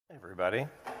Hey everybody,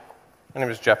 my name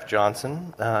is Jeff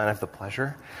Johnson, and I have the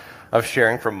pleasure of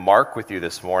sharing from Mark with you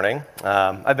this morning.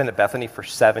 I've been at Bethany for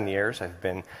 7 years. I've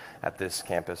been at this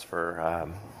campus for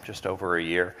just over a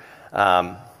year.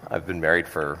 I've been married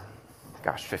for,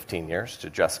 15 years to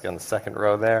Jessica in the second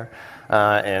row there,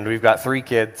 and we've got 3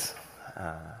 kids.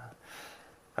 I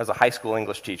was a high school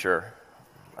English teacher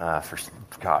I'm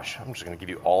just going to give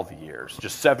you all the years.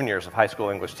 Just 7 years of high school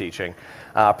English teaching.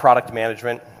 Product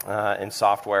management in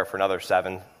software for another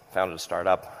 7. Founded a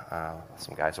startup,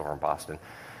 some guys over in Boston.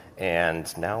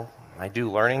 And now I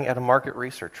do learning at a market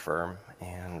research firm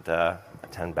and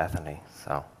attend Bethany.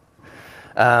 So,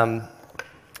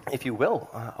 if you will,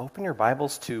 open your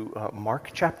Bibles to Mark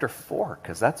chapter 4,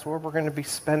 because that's where we're going to be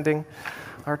spending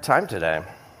our time today.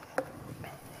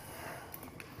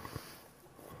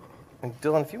 And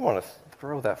Dylan, if you want to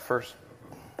throw that first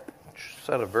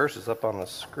set of verses up on the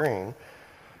screen,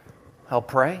 I'll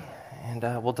pray and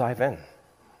we'll dive in.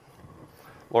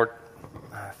 Lord,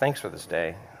 thanks for this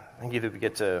day. Thank you that we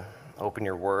get to open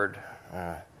your word,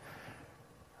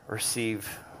 receive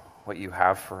what you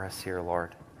have for us here,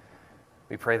 Lord.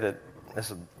 We pray that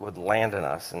this would land in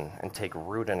us and take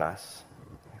root in us.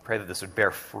 We pray that this would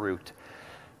bear fruit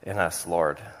in us,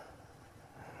 Lord.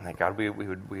 And that God, we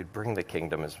would bring the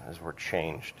kingdom as we're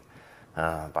changed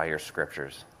by your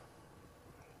scriptures.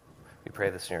 We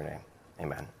pray this in your name.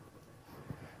 Amen.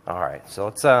 All right, so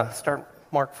let's start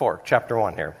Mark 4, chapter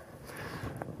 1 here.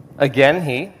 Again,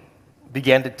 he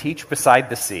began to teach beside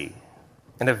the sea,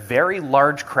 and a very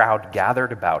large crowd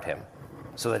gathered about him,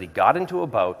 so that he got into a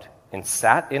boat and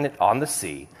sat in it on the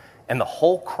sea, and the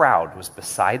whole crowd was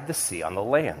beside the sea on the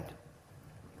land.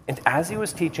 And as he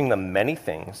was teaching them many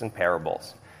things in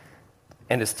parables,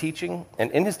 in his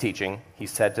teaching, he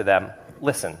said to them,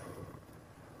 "Listen,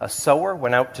 a sower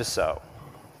went out to sow.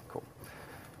 Cool.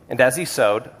 And as he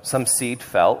sowed, some seed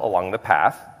fell along the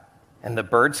path, and the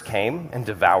birds came and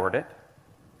devoured it.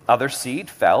 Other seed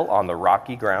fell on the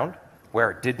rocky ground,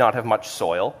 where it did not have much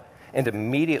soil, and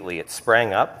immediately it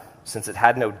sprang up, since it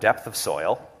had no depth of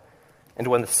soil. And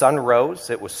when the sun rose,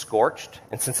 it was scorched,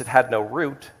 and since it had no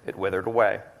root, it withered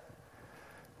away.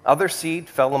 Other seed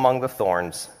fell among the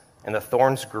thorns, and the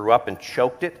thorns grew up and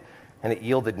choked it, and it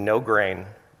yielded no grain.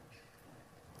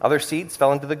 Other seeds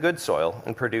fell into the good soil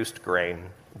and produced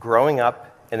grain, growing up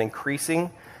and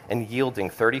increasing and yielding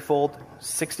 30-fold,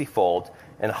 60-fold,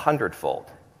 and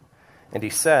 100-fold. And he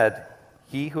said,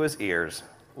 'He who has ears,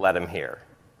 let him hear.'"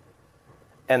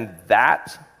 And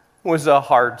that was a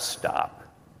hard stop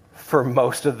for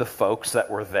most of the folks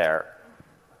that were there.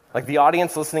 Like the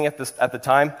audience listening at the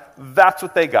time, that's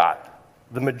what they got,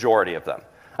 the majority of them.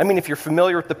 I mean, if you're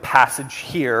familiar with the passage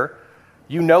here,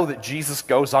 you know that Jesus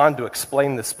goes on to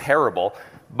explain this parable,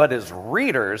 but as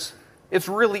readers, it's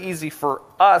really easy for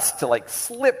us to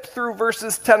slip through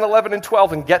verses 10, 11, and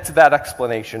 12 and get to that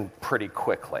explanation pretty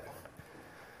quickly.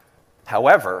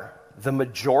 However, the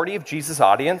majority of Jesus'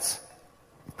 audience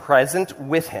present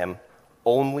with him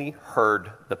only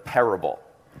heard the parable,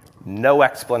 no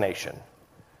explanation.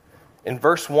 In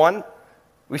verse 1,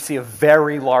 we see a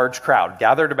very large crowd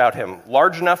gathered about him,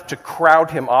 large enough to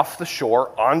crowd him off the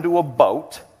shore onto a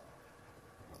boat.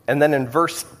 And then in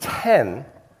verse 10,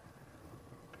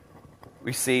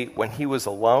 we see when he was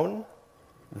alone,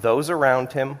 those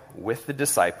around him with the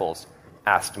disciples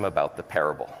asked him about the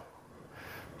parable.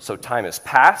 So time has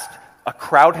passed, a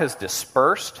crowd has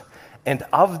dispersed, and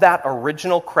of that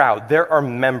original crowd, there are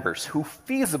members who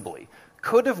feasibly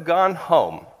could have gone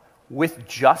home with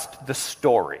just the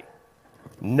story.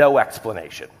 No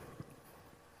explanation.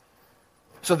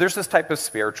 So there's this type of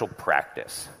spiritual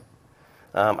practice.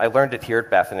 I learned it here at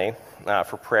Bethany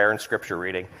for prayer and scripture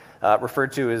reading,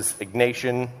 referred to as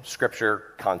Ignatian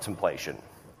scripture contemplation.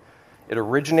 It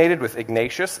originated with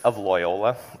Ignatius of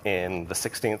Loyola in the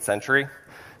 16th century.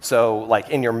 So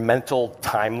in your mental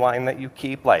timeline that you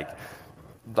keep,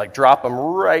 drop them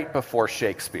right before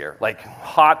Shakespeare,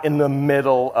 hot in the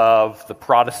middle of the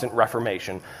Protestant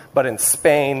Reformation, but in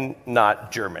Spain,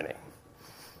 not Germany.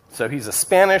 So he's a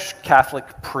Spanish Catholic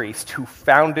priest who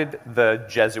founded the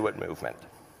Jesuit movement.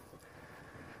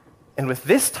 And with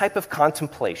this type of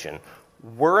contemplation,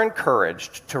 we're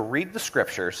encouraged to read the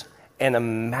scriptures and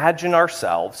imagine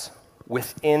ourselves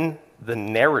within the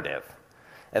narrative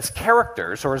as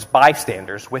characters or as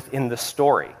bystanders within the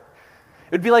story.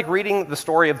 It would be like reading the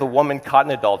story of the woman caught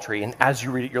in adultery, and as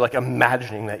you read it, you're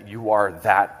imagining that you are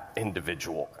that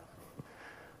individual.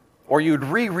 Or you would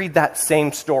reread that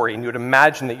same story, and you would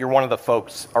imagine that you're one of the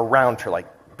folks around her,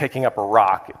 picking up a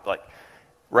rock,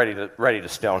 ready to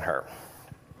stone her.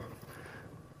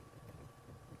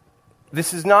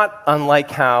 This is not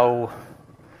unlike how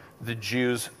the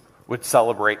Jews would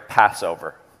celebrate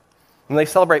Passover. When they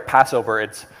celebrate Passover,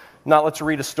 it's not let's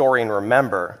read a story and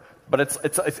remember, but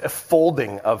it's a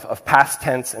folding of past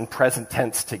tense and present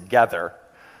tense together,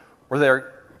 where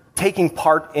they're taking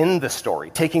part in the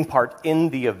story, taking part in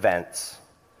the events.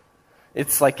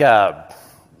 It's like a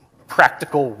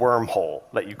practical wormhole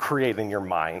that you create in your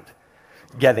mind,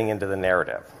 getting into the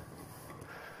narrative.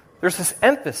 There's this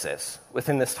emphasis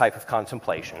within this type of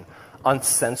contemplation on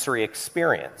sensory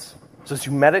experience. So as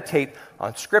you meditate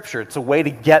on Scripture, it's a way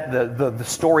to get the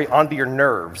story onto your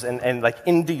nerves and like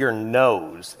into your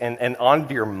nose and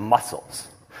onto your muscles.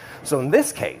 So in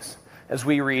this case, as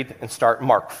we read and start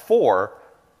Mark 4,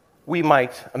 we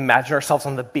might imagine ourselves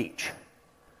on the beach.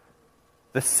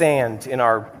 The sand in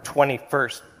our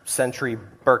 21st century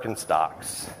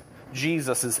Birkenstocks.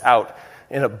 Jesus is out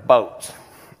in a boat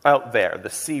out there.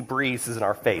 The sea breeze is in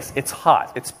our face. It's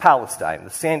hot. It's Palestine, the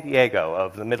San Diego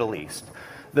of the Middle East.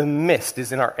 The mist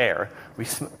is in our air. We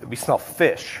smell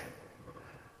fish.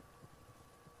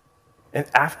 And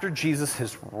after Jesus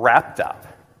has wrapped up,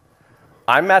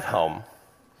 I'm at home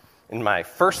in my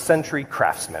first century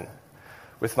Craftsman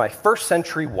with my first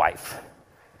century wife.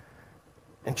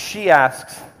 And she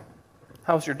asks,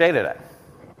 "How was your day today?"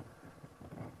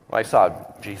 Well, I saw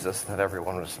Jesus that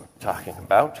everyone was talking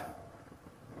about.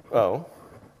 Oh,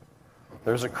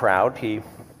 there's a crowd. He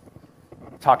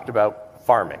talked about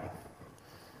farming.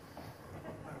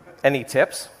 Any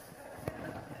tips?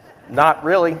 Not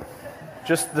really.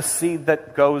 Just the seed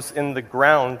that goes in the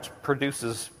ground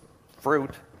produces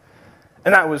fruit.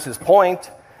 And that was his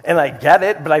point. And I get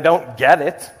it, but I don't get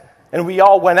it. And we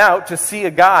all went out to see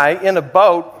a guy in a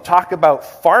boat talk about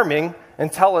farming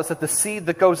and tell us that the seed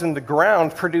that goes in the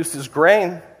ground produces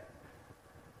grain.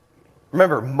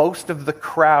 Remember, most of the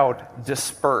crowd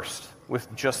dispersed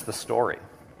with just the story.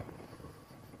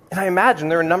 And I imagine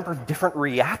there are a number of different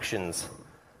reactions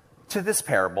to this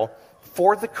parable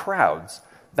for the crowds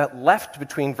that left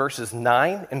between verses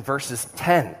 9 and verses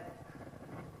 10.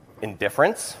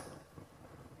 Indifference,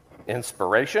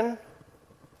 inspiration,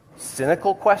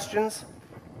 cynical questions,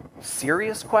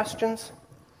 serious questions.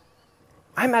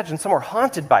 I imagine some are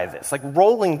haunted by this, like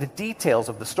rolling the details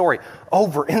of the story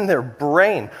over in their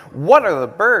brain. What are the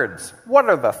birds? What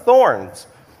are the thorns?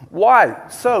 Why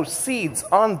sow seeds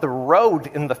on the road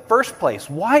in the first place?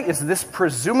 Why is this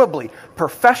presumably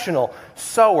professional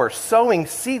sower sowing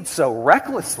seeds so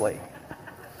recklessly?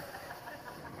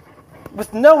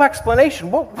 With no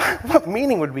explanation, what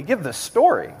meaning would we give this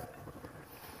story?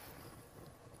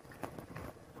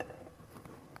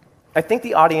 I think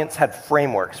the audience had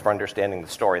frameworks for understanding the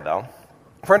story, though.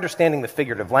 For understanding the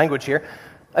figurative language here,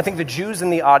 I think the Jews in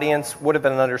the audience would have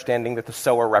been an understanding that the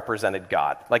sower represented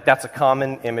God. Like, that's a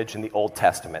common image in the Old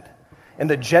Testament. And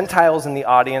the Gentiles in the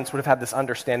audience would have had this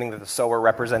understanding that the sower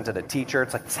represented a teacher.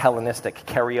 It's like this Hellenistic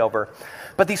carryover.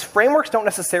 But these frameworks don't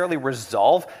necessarily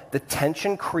resolve the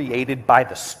tension created by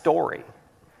the story.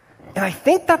 And I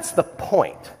think that's the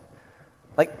point.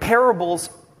 Like, parables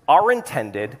are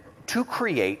intended to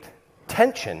create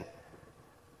tension.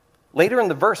 Later in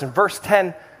the verse, in verse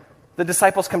 10, the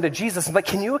disciples come to Jesus and like,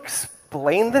 "Can you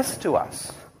explain this to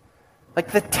us?"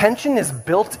 Like, the tension is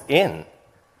built in.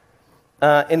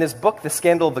 In his book, The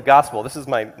Scandal of the Gospel, this is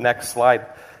my next slide,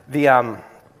 David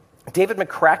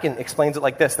McCracken explains it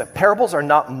like this, that parables are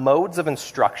not modes of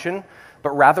instruction,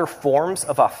 but rather forms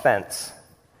of offense,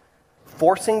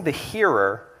 forcing the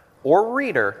hearer or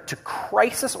reader to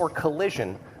crisis or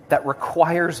collision that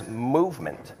requires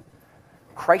movement.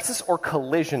 Crisis or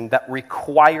collision that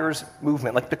requires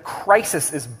movement. Like, the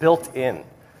crisis is built in.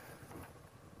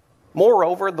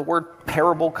 Moreover, the word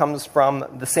parable comes from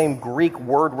the same Greek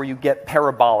word where you get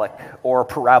parabolic or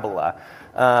parabola.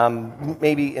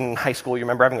 Maybe in high school you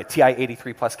remember having a TI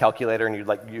 83 plus calculator and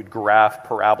you'd graph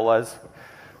parabolas.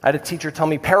 I had a teacher tell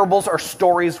me parables are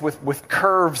stories with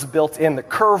curves built in. The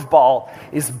curveball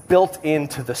is built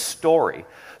into the story.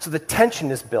 So the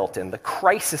tension is built in. The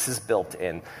crisis is built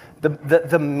in.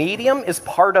 The medium is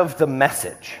part of the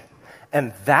message,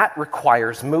 and that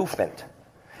requires movement.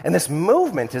 And this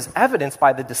movement is evidenced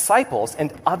by the disciples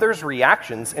and others'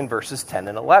 reactions in verses 10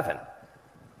 and 11.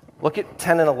 Look at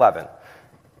 10 and 11.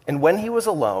 "And when he was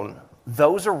alone,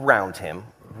 those around him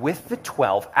with the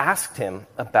 12 asked him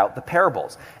about the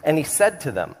parables. And he said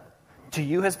to them, 'To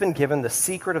you has been given the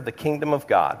secret of the kingdom of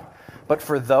God, but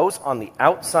for those on the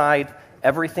outside,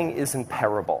 everything is in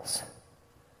parables.'"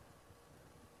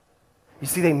 You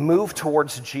see, they move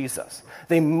towards Jesus.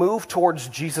 They move towards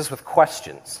Jesus with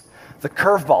questions. The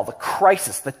curveball, the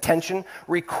crisis, the tension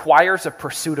requires a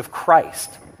pursuit of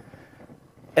Christ.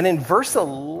 And in verse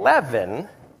 11,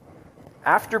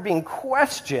 after being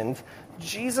questioned,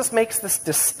 Jesus makes this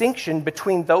distinction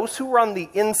between those who are on the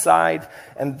inside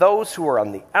and those who are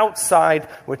on the outside,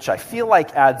 which I feel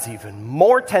like adds even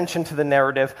more tension to the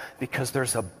narrative because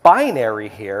there's a binary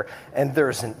here, and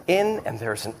there's an in and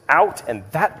there's an out, and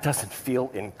that doesn't feel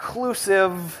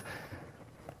inclusive.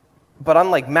 But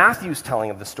unlike Matthew's telling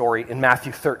of the story in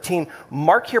Matthew 13,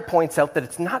 Mark here points out that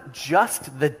it's not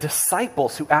just the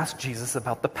disciples who ask Jesus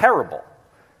about the parable,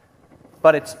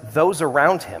 but it's those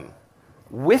around him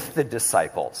with the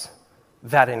disciples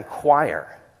that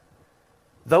inquire.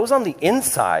 Those on the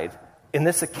inside in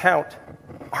this account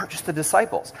aren't just the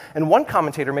disciples. And one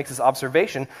commentator makes this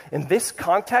observation: in this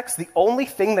context, the only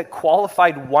thing that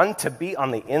qualified one to be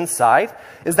on the inside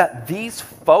is that these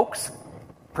folks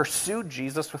pursued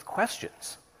Jesus with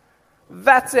questions.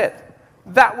 That's it.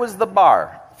 That was the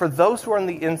bar. For those who are on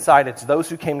the inside, it's those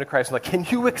who came to Christ and like, can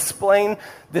you explain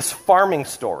this farming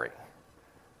story?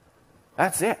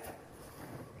 That's it.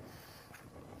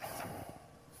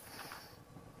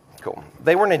 Cool.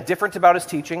 They weren't indifferent about his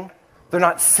teaching. They're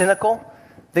not cynical.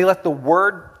 They let the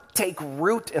word take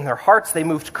root in their hearts. They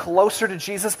moved closer to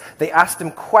Jesus. They asked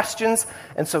him questions.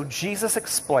 And so Jesus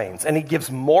explains, and he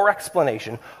gives more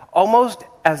explanation, almost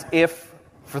as if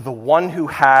for the one who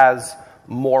has,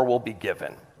 more will be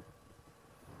given.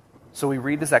 So we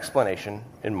read his explanation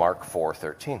in Mark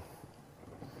 4:13.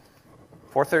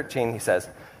 4:13, he says,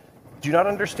 "Do you not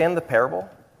understand the parable?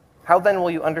 How then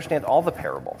will you understand all the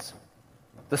parables?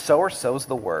 The sower sows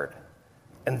the word,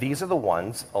 and these are the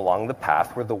ones along the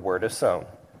path where the word is sown.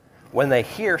 When they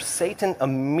hear, Satan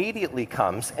immediately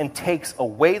comes and takes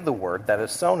away the word that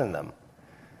is sown in them.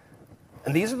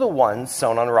 And these are the ones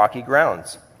sown on rocky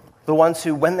grounds, the ones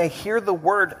who, when they hear the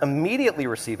word, immediately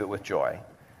receive it with joy.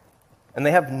 And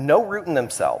they have no root in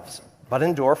themselves, but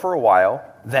endure for a while.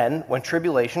 Then, when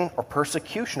tribulation or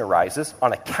persecution arises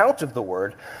on account of the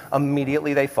word,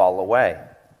 immediately they fall away.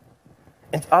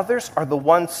 And others are the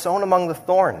ones sown among the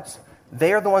thorns.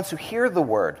 They are the ones who hear the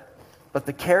word, but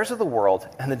the cares of the world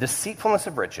and the deceitfulness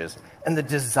of riches and the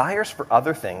desires for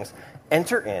other things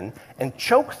enter in and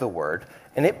choke the word,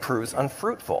 and it proves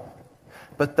unfruitful.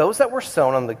 But those that were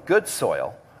sown on the good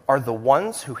soil are the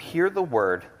ones who hear the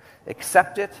word,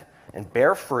 accept it, and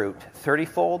bear fruit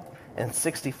 30-fold and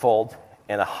 60-fold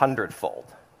and 100-fold."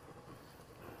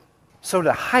 So at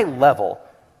a high level,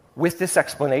 with this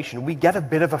explanation, we get a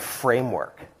bit of a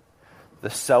framework. The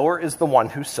sower is the one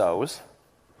who sows.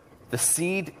 The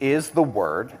seed is the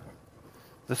word.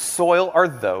 The soil are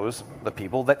those, the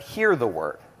people that hear the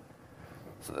word.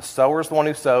 So the sower is the one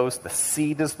who sows. The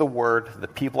seed is the word. The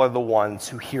people are the ones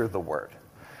who hear the word.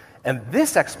 And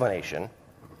this explanation,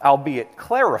 albeit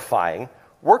clarifying,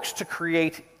 works to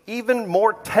create even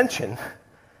more tension.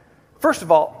 First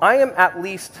of all, I am at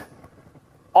least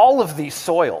all of these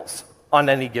soils on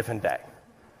any given day.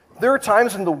 There are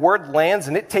times when the word lands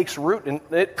and it takes root and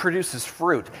it produces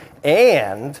fruit.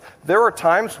 And there are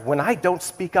times when I don't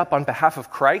speak up on behalf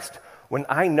of Christ when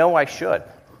I know I should.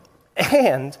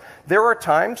 And there are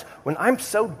times when I'm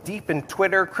so deep in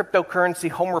Twitter, cryptocurrency,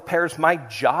 home repairs, my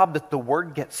job, that the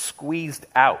word gets squeezed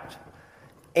out.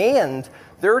 And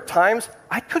there are times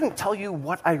I couldn't tell you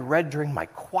what I read during my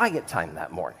quiet time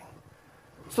that morning.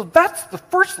 So that's the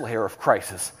first layer of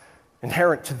crisis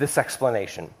inherent to this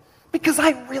explanation. Because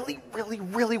I really, really,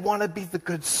 really want to be the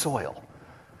good soil.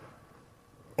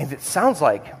 And it sounds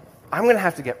like I'm going to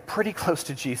have to get pretty close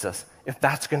to Jesus if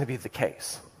that's going to be the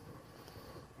case.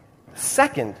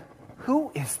 Second,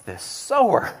 who is this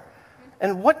sower?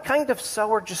 And what kind of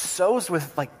sower just sows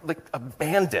with like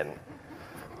abandon?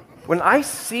 When I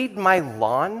seed my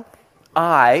lawn,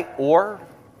 I or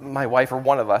my wife or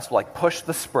one of us will push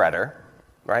the spreader,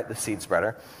 right, the seed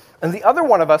spreader, and the other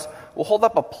one of us will hold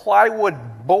up a plywood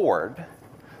board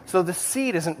so the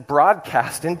seed isn't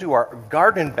broadcast into our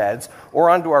garden beds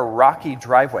or onto our rocky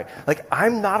driveway.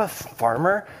 I'm not a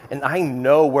farmer, and I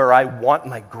know where I want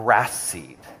my grass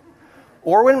seed.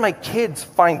 Or when my kids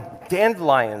find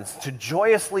dandelions to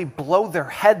joyously blow their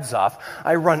heads off,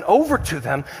 I run over to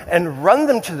them and run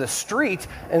them to the street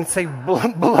and say,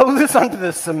 blow this onto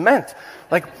the cement.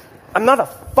 I'm not a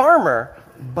farmer,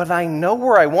 but I know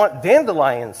where I want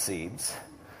dandelion seeds.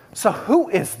 So who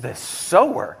is this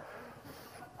sower?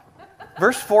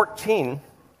 Verse 14,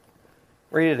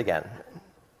 read it again.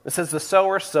 It says, the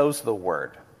sower sows the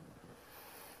word.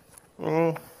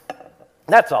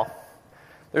 That's all.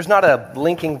 There's not a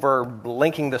linking verb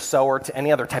linking the sower to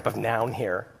any other type of noun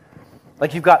here.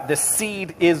 You've got the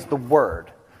seed is the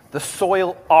word. The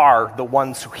soil are the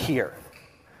ones who hear.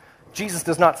 Jesus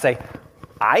does not say,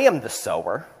 I am the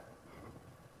sower.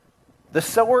 The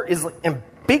sower is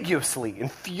ambiguously,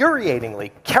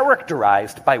 infuriatingly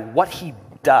characterized by what he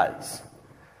does.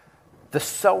 The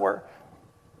sower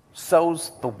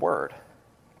sows the word.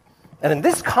 And in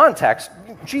this context,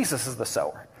 Jesus is the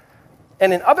sower.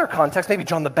 And in other contexts, maybe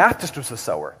John the Baptist was the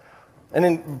sower. And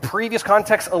in previous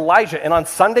contexts, Elijah. And on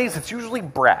Sundays, it's usually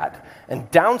Brad. And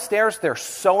downstairs, they're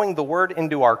sowing the word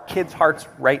into our kids' hearts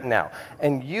right now.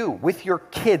 And you, with your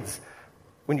kids,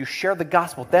 when you share the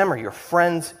gospel with them or your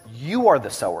friends, you are the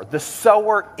sower. The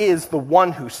sower is the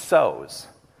one who sows.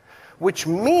 Which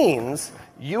means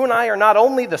you and I are not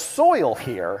only the soil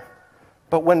here,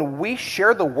 but when we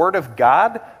share the word of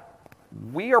God,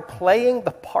 we are playing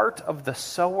the part of the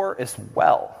sower as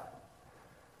well.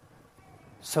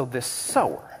 So this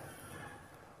sower,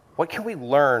 what can we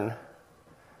learn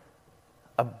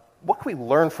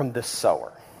from this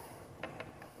sower?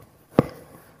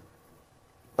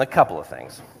 A couple of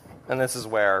things. And this is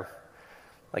where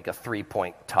like a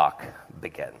 3-point talk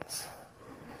begins.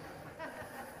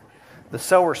 The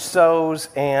sower sows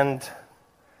and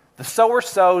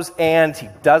he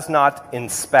does not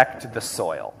inspect the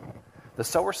soil. The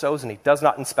sower sows and he does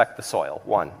not inspect the soil.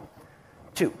 1.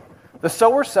 2. The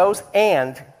sower sows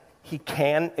and he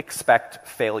can expect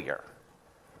failure.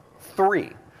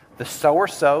 3. The sower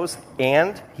sows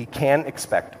and he can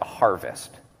expect a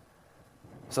harvest.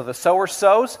 So the sower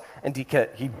sows and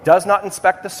he does not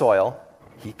inspect the soil,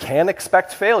 he can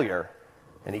expect failure,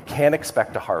 and he can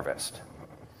expect a harvest.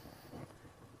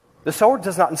 The sower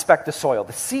does not inspect the soil.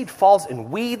 The seed falls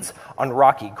in weeds on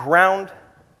rocky ground.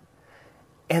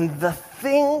 And the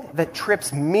thing that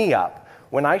trips me up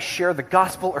when I share the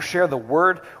gospel or share the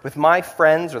word with my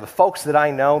friends or the folks that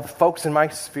I know, the folks in my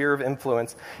sphere of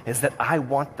influence, is that I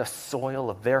want the soil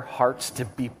of their hearts to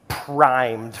be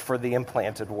primed for the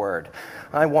implanted word.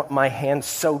 I want my hands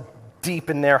so deep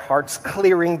in their hearts,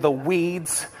 clearing the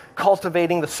weeds,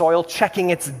 cultivating the soil, checking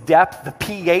its depth, the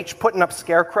pH, putting up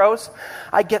scarecrows.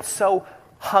 I get so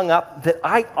hung up that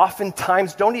I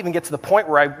oftentimes don't even get to the point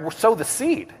where I sow the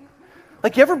seed.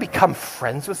 Like, you ever become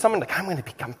friends with someone? Like, I'm going to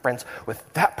become friends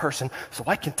with that person so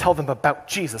I can tell them about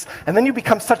Jesus. And then you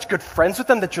become such good friends with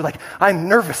them that you're like, I'm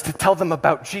nervous to tell them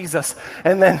about Jesus.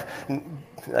 And then,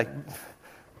 like,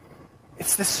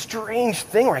 it's this strange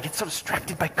thing where I get so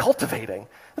distracted by cultivating.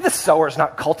 The sower's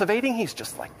not cultivating. He's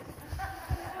just like,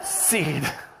 seed.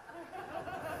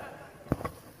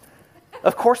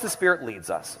 Of course, the Spirit leads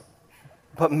us.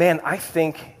 But man, I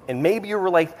think, and maybe you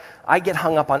relate, I get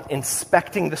hung up on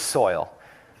inspecting the soil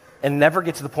and never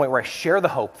get to the point where I share the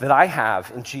hope that I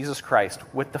have in Jesus Christ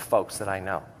with the folks that I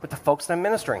know, with the folks that I'm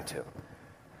ministering to.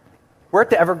 We're at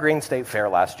the Evergreen State Fair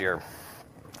last year,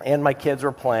 and my kids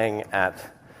were playing at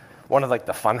one of like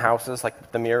the fun houses,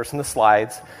 like the mirrors and the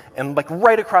slides, and like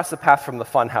right across the path from the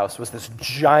fun house was this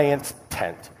giant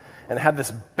tent, and it had this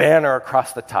banner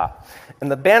across the top. And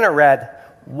the banner read,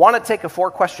 "Want to take a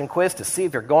 4-question quiz to see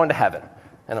if you're going to heaven?"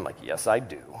 And I'm like, yes, I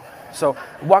do. So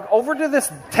walk over to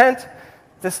this tent,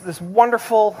 this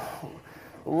wonderful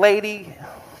lady,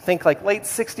 think like late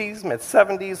 60s, mid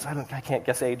 70s, I can't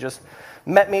guess ages,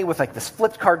 met me with like this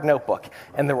flipped card notebook.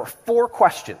 And there were 4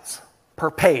 questions per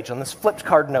page on this flipped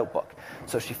card notebook.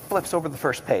 So she flips over the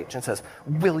first page and says,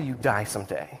 "Will you die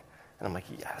someday?" And I'm like,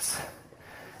 yes.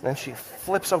 And then she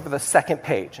flips over the second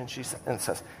page and and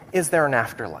says, "Is there an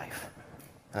afterlife?"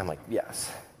 And I'm like,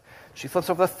 yes. She flips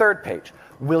over the third page.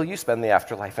 "Will you spend the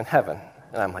afterlife in heaven?"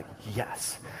 And I'm like,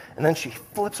 yes. And then she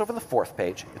flips over the fourth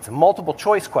page. It's a multiple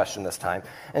choice question this time.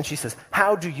 And she says,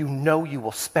 "How do you know you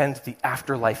will spend the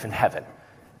afterlife in heaven?"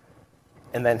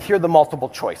 And then here are the multiple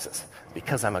choices.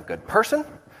 Because I'm a good person,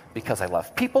 because I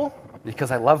love people,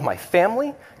 because I love my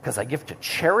family, because I give to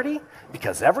charity,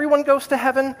 because everyone goes to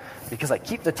heaven, because I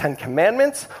keep the 10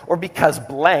 Commandments, or because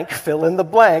blank, fill in the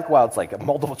blank. Well, it's like a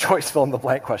multiple choice fill in the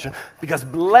blank question. Because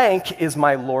blank is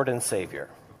my Lord and Savior.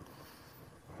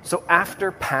 So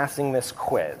after passing this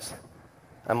quiz,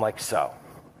 I'm like, so,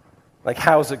 like,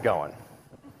 how's it going?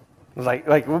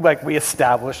 Like we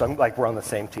established, I'm like, we're on the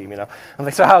same team, you know? I'm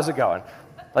like, so how's it going?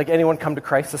 Like, anyone come to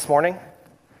Christ this morning?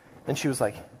 And she was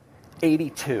like,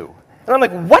 82. And I'm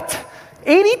like, what?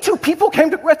 82 people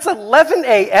came to, it's 11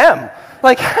 a.m.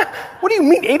 Like, what do you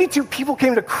mean 82 people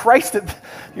came to Christ?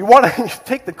 You want to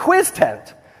take the quiz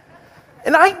tent?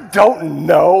 And I don't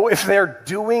know if they're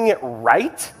doing it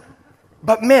right,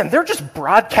 but man, they're just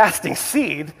broadcasting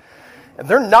seed, and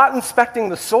they're not inspecting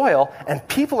the soil, and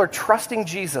people are trusting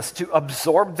Jesus to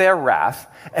absorb their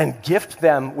wrath and gift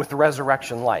them with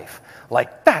resurrection life.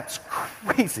 Like, that's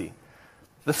crazy.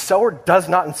 The sower does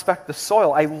not inspect the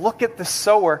soil. I look at the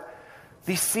sower,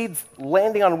 these seeds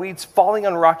landing on weeds, falling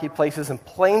on rocky places in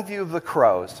plain view of the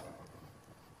crows,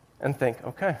 and think,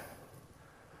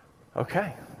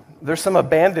 okay, there's some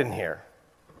abandon here.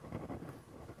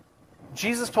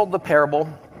 Jesus told the parable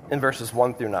in verses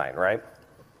 1 through 9, right?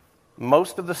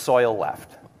 Most of the soil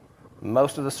left.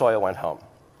 Most of the soil went home.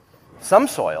 Some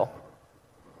soil,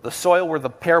 the soil where the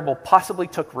parable possibly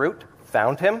took root,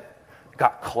 found him,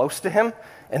 got close to him,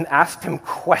 and asked him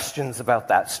questions about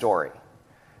that story.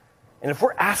 And if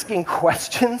we're asking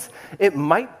questions, it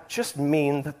might just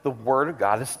mean that the Word of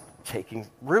God is taking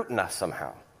root in us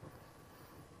somehow.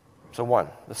 So 1,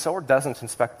 the sower doesn't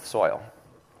inspect the soil.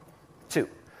 2,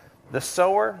 the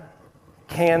sower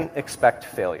can expect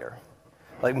failure.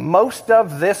 Like most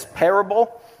of this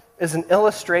parable is an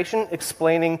illustration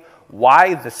explaining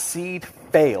why the seed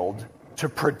failed to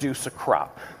produce a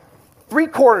crop.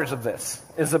 3/4 of this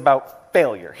is about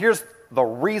failure. Here's the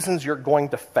reasons you're going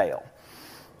to fail.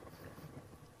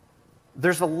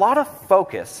 There's a lot of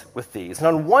focus with these. And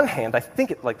on one hand, I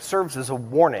think it serves as a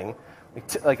warning.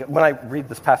 When I read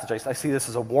this passage, I see this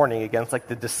as a warning against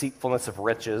the deceitfulness of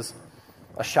riches,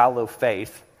 a shallow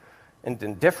faith, and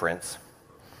indifference.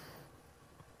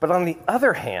 But on the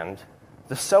other hand,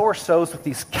 the sower sows with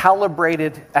these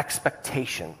calibrated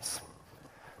expectations.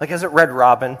 Like as at Red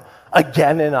Robin,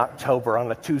 again in October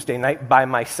on a Tuesday night by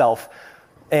myself.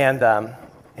 And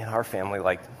in our family,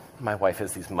 my wife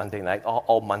has these Monday nights.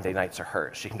 All Monday nights are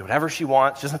hers. She can do whatever she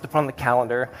wants. She doesn't have to put on the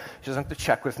calendar. She doesn't have to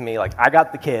check with me. I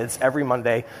got the kids. Every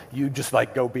Monday, you just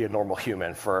go be a normal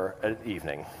human for an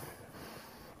evening.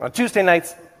 On Tuesday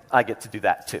nights, I get to do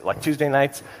that too. Tuesday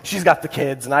nights, she's got the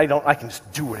kids, and I can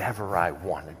just do whatever I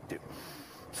want to do.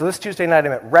 So this Tuesday night,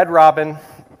 I'm at Red Robin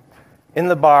in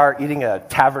the bar eating a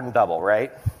tavern double,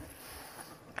 right?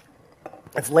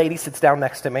 This lady sits down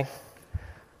next to me.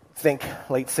 Think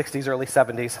late 60s, early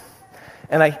 70s.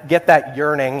 And I get that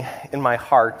yearning in my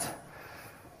heart,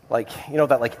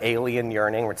 that alien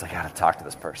yearning where it's I gotta talk to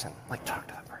this person. Talk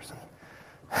to that person.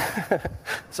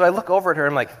 So I look over at her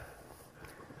and I'm like,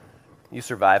 you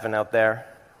surviving out there?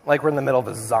 We're in the middle of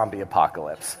a zombie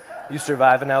apocalypse. You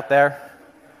surviving out there?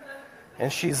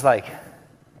 And she's like,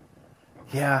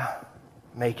 yeah,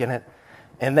 making it.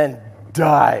 And then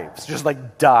dives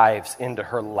into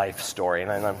her life story.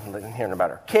 And I'm hearing about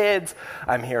her kids.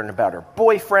 I'm hearing about her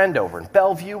boyfriend over in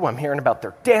Bellevue. I'm hearing about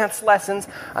their dance lessons.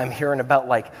 I'm hearing about,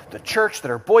 the church that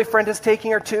her boyfriend is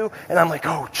taking her to. And I'm like,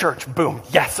 oh, church, boom,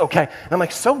 yes, okay. And I'm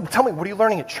like, so tell me, what are you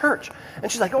learning at church?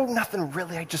 And she's like, oh, nothing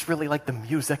really. I just really like the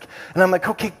music. And I'm like,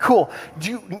 okay, cool.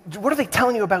 What are they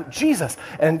telling you about Jesus?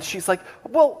 And she's like,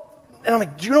 well... And I'm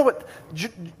like, do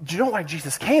you know why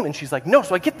Jesus came? And she's like, no.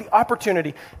 So I get the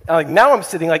opportunity. Now I'm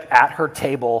sitting at her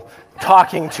table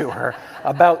talking to her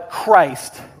about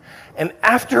Christ. And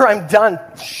after I'm done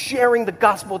sharing the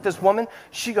gospel with this woman,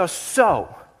 she goes,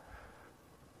 so,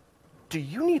 do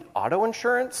you need auto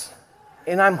insurance?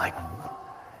 And I'm like,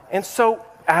 and so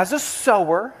as a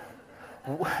sower,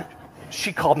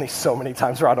 she called me so many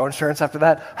times for auto insurance after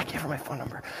that. I gave her my phone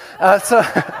number.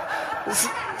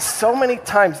 So many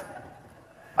times.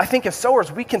 I think as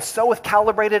sowers, we can sow with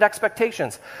calibrated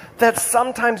expectations. That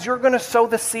sometimes you're going to sow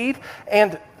the seed,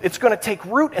 and it's going to take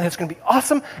root, and it's going to be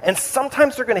awesome. And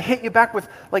sometimes they're going to hit you back with,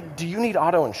 do you need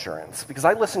auto insurance? Because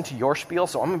I listened to your spiel,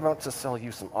 so I'm about to sell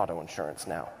you some auto insurance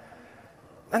now.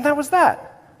 And that was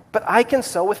that. But I can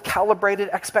sow with calibrated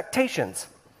expectations.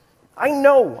 I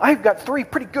know I've got 3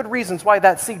 pretty good reasons why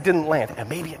that seed didn't land. And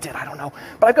maybe it did, I don't know.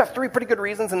 But I've got 3 pretty good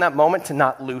reasons in that moment to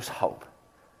not lose hope.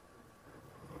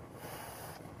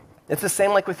 It's the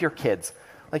same with your kids.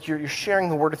 You're sharing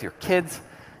the word with your kids,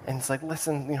 and it's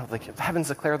listen, heavens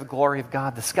declare the glory of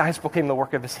God, the skies proclaim the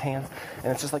work of his hands,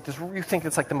 and it's just this, you think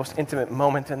it's the most intimate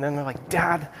moment, and then they're like,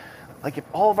 Dad, if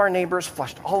all of our neighbors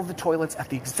flushed all of the toilets at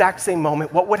the exact same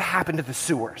moment, what would happen to the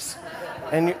sewers?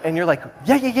 And you're like,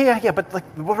 yeah, but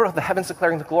what about the heavens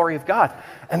declaring the glory of God?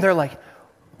 And they're like,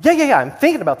 yeah, I'm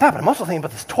thinking about that, but I'm also thinking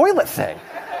about this toilet thing.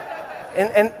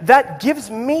 And that gives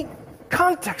me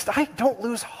context. I don't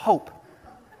lose hope.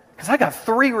 Because I got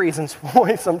 3 reasons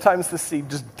why sometimes the seed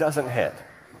just doesn't hit.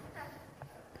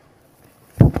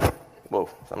 Whoa,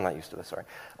 I'm not used to this, sorry.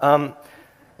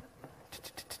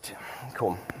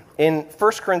 Cool. In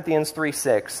 1 Corinthians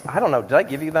 3:6, I don't know, did I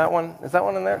give you that one? Is that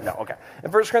one in there? No, okay.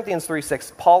 In 1 Corinthians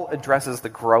 3:6, Paul addresses the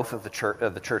growth of the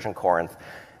church in Corinth.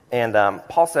 And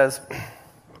Paul says,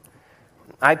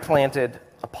 I planted,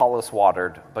 Apollos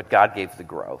watered, but God gave the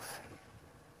growth.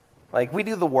 We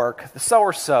do the work, the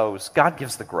sower sows, God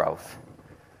gives the growth.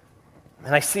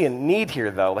 And I see a need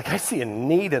here, though. I see a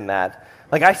need in that.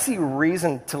 I see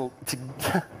reason to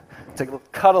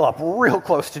cuddle up real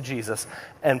close to Jesus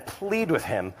and plead with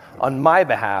him on my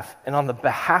behalf and on the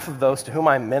behalf of those to whom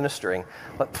I'm ministering.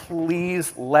 But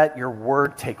please let your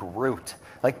word take root.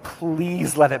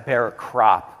 Please let it bear a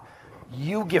crop.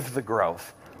 You give the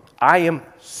growth. I am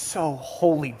so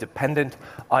wholly dependent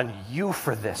on you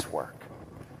for this work.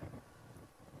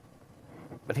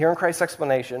 But here in Christ's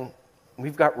explanation,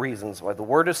 we've got reasons why the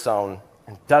word is sown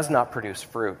and does not produce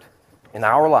fruit in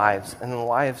our lives and in the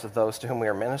lives of those to whom we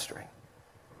are ministering.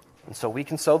 And so we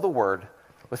can sow the word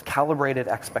with calibrated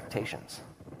expectations.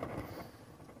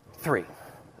 3,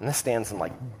 and this stands in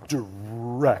like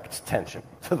direct tension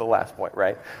to the last point,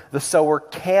 right? The sower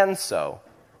can sow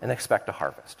and expect a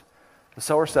harvest. The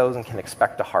sower sows and can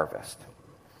expect a harvest.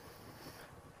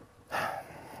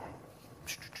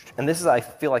 And this is, I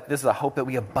feel like this is a hope that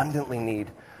we abundantly need,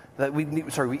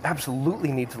 we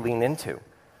absolutely need to lean into.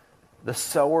 The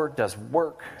sower does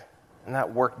work, and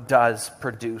that work does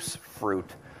produce fruit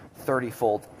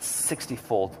 30-fold,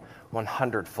 60-fold,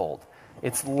 100-fold.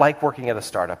 It's like working at a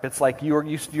startup. It's like you're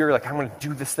like, I'm going to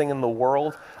do this thing in the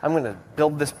world. I'm going to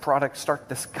build this product, start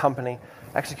this company,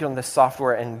 execute on this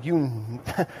software, and you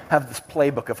have this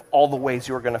playbook of all the ways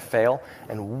you're going to fail.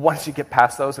 And once you get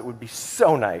past those, it would be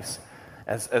so nice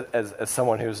as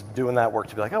someone who's doing that work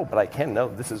to be like, oh, but I can know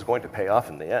this is going to pay off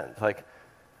in the end. Like,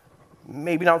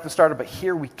 maybe not with the startup, but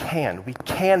here we can. We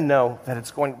can know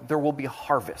that there will be a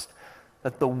harvest,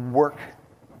 that the work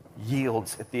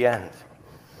yields at the end.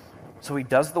 So he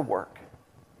does the work,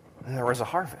 and there is a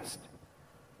harvest.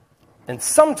 And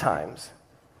sometimes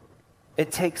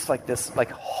it takes this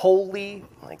holy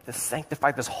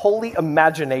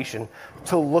imagination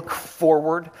to look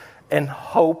forward and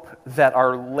hope that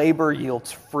our labor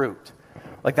yields fruit.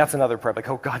 Like, that's another prayer. Like,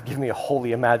 oh, God, give me a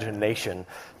holy imagination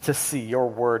to see your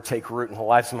word take root in the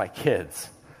lives of my kids.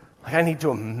 Like, I need to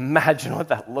imagine what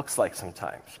that looks like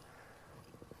sometimes.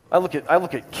 I look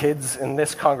at kids in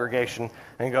this congregation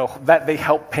and go, that they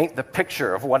help paint the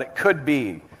picture of what it could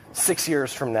be 6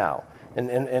 years from now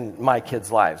in my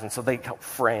kids' lives. And so they help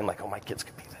frame, like, oh, my kids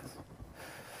could be this.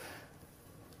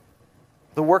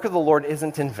 The work of the Lord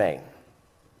isn't in vain.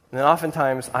 And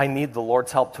oftentimes, I need the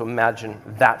Lord's help to imagine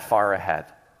that far ahead.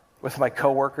 With my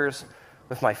coworkers,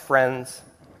 with my friends,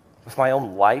 with my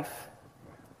own life.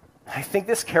 I think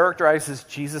this characterizes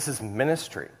Jesus'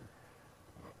 ministry.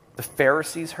 The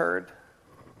Pharisees heard,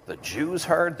 the Jews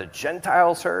heard, the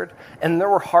Gentiles heard, and there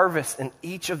were harvests in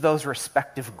each of those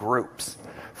respective groups,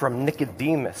 from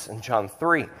Nicodemus in John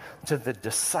 3 to the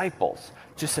disciples,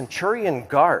 to centurion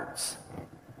guards.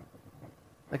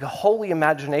 Like a holy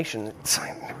imagination,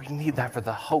 we need that for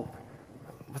the hope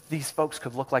what these folks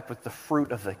could look like with the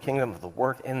fruit of the kingdom of the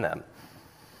word in them.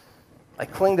 I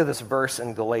cling to this verse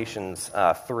in Galatians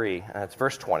 3, and it's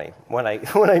verse 20, when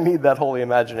I need that holy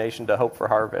imagination to hope for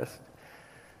harvest.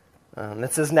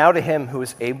 It says, now to him who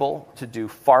is able to do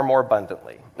far more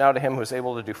abundantly, now to him who is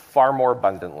able to do far more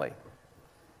abundantly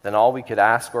than all we could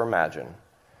ask or imagine,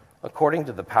 according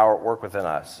to the power at work within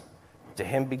us, to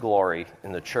him be glory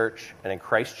in the church and in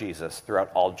Christ Jesus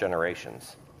throughout all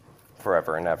generations,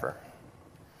 forever and ever.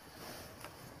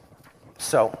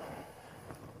 So,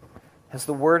 as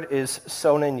the word is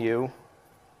sown in you,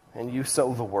 and you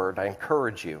sow the word, I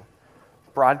encourage you,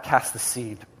 broadcast the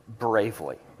seed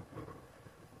bravely,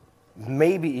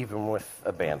 maybe even with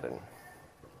abandon.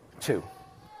 2,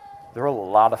 there are a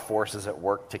lot of forces at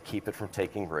work to keep it from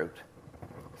taking root.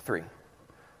 3,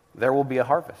 there will be a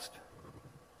harvest.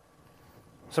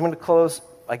 So I'm going to close,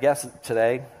 I guess,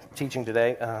 teaching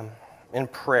today, in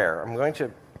prayer. I'm going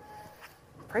to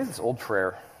pray this old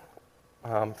prayer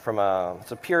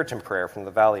it's a Puritan prayer from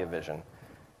the Valley of Vision.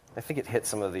 I think it hits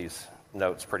some of these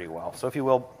notes pretty well. So if you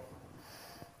will,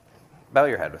 bow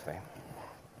your head with me.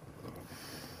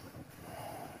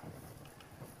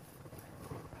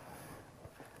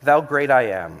 Thou great I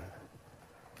am,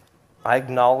 I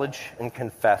acknowledge and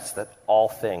confess that all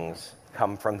things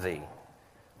come from thee.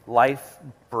 Life,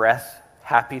 breath,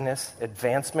 happiness,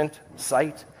 advancement,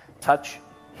 sight, touch,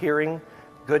 hearing,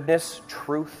 goodness,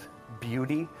 truth,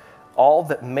 beauty, all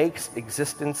that makes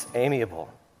existence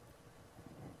amiable.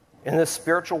 In this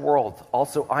spiritual world,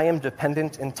 also, I am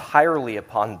dependent entirely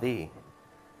upon thee.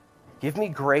 Give me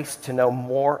grace to know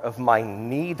more of my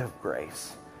need of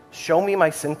grace. Show me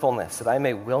my sinfulness, that I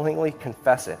may willingly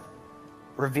confess it.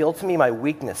 Reveal to me my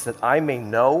weakness, that I may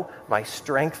know my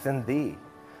strength in thee.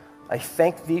 I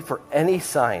thank thee for any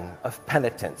sign of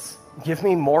penitence. Give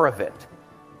me more of it.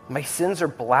 My sins are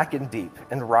black and deep,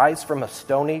 and rise from a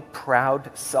stony,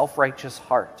 proud, self-righteous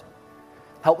heart.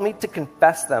 Help me to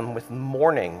confess them with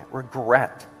mourning,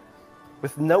 regret,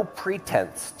 with no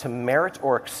pretense to merit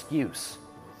or excuse.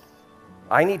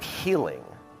 I need healing.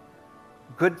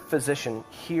 Good physician,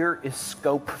 here is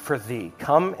scope for thee.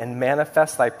 Come and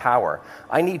manifest thy power.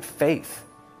 I need faith.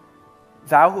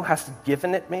 Thou who hast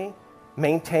given it me,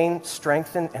 maintain,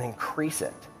 strengthen, and increase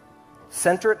it.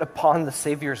 Center it upon the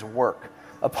Savior's work,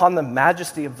 upon the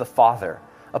majesty of the Father,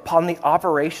 upon the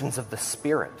operations of the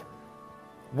Spirit.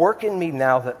 Work in me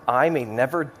now that I may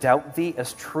never doubt thee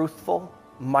as truthful,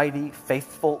 mighty,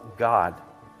 faithful God.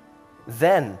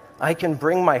 Then I can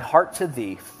bring my heart to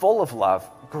thee full of love,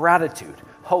 gratitude,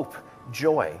 hope,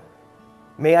 joy.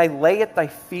 May I lay at thy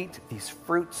feet these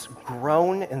fruits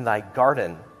grown in thy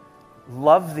garden.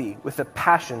 Love thee with a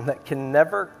passion that can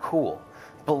never cool.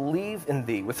 Believe in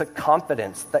thee with a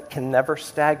confidence that can never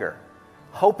stagger.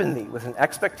 Hope in thee with an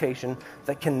expectation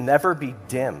that can never be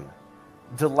dim.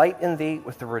 Delight in thee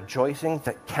with a rejoicing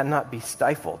that cannot be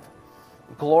stifled.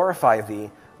 Glorify thee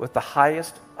with the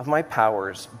highest of my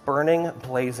powers, burning,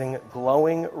 blazing,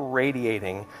 glowing,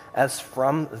 radiating as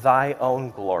from thy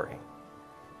own glory.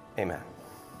 Amen.